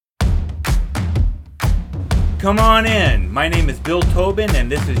Come on in. My name is Bill Tobin,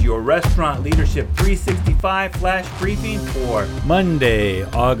 and this is your Restaurant Leadership 365 Flash Briefing for Monday,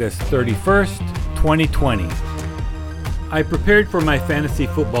 August 31st, 2020. I prepared for my fantasy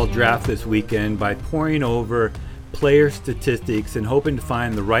football draft this weekend by poring over player statistics and hoping to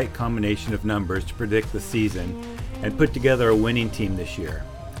find the right combination of numbers to predict the season and put together a winning team this year.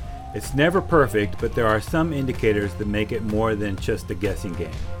 It's never perfect, but there are some indicators that make it more than just a guessing game.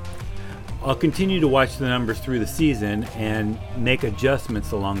 I'll continue to watch the numbers through the season and make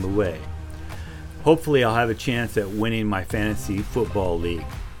adjustments along the way. Hopefully I'll have a chance at winning my fantasy football league.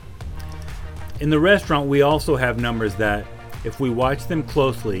 In the restaurant, we also have numbers that, if we watch them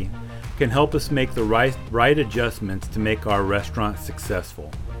closely, can help us make the right adjustments to make our restaurant successful.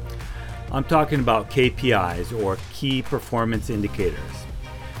 I'm talking about KPIs, or Key Performance Indicators.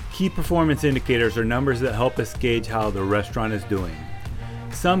 Key Performance Indicators are numbers that help us gauge how the restaurant is doing.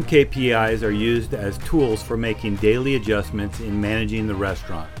 Some KPIs are used as tools for making daily adjustments in managing the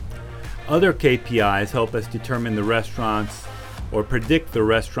restaurant. Other KPIs help us determine the restaurant's or predict the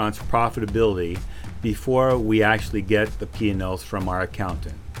restaurant's profitability before we actually get the P&Ls from our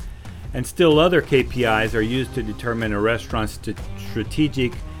accountant. And still other KPIs are used to determine a restaurant's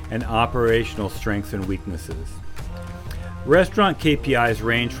strategic and operational strengths and weaknesses. Restaurant KPIs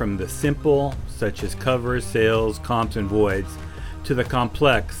range from the simple, such as covers, sales, comps, and voids, to the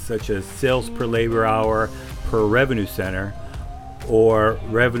complex, such as sales per labor hour per revenue center, or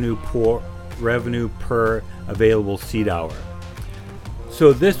revenue per available seat hour.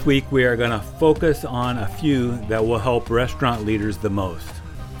 So this week we are going to focus on a few that will help restaurant leaders the most.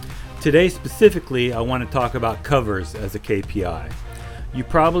 Today specifically, I want to talk about covers as a KPI. You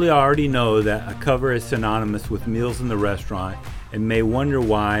probably already know that a cover is synonymous with meals in the restaurant and may wonder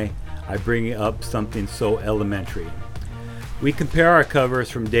why I bring up something so elementary. We compare our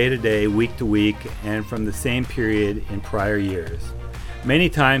covers from day to day, week to week, and from the same period in prior years. Many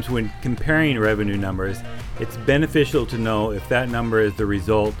times when comparing revenue numbers, it's beneficial to know if that number is the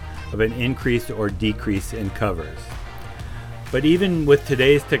result of an increase or decrease in covers. But even with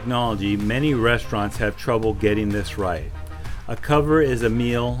today's technology, many restaurants have trouble getting this right. A cover is a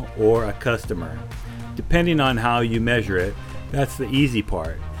meal or a customer. Depending on how you measure it, that's the easy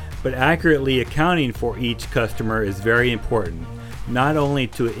part. But accurately accounting for each customer is very important, not only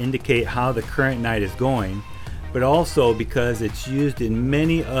to indicate how the current night is going, but also because it's used in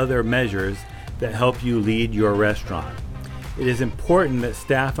many other measures that help you lead your restaurant. It is important that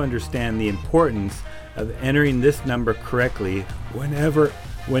staff understand the importance of entering this number correctly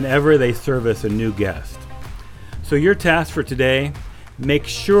whenever they service a new guest. So your task for today, make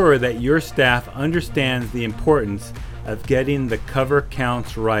sure that your staff understands the importance of getting the cover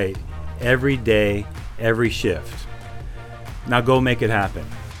counts right every day, every shift. Now go make it happen.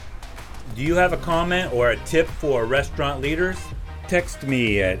 Do you have a comment or a tip for restaurant leaders? Text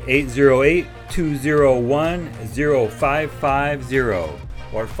me at 808-201-0550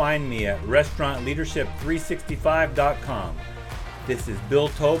 or find me at restaurantleadership365.com. This is Bill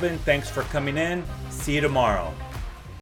Tobin. Thanks for coming in. See you tomorrow.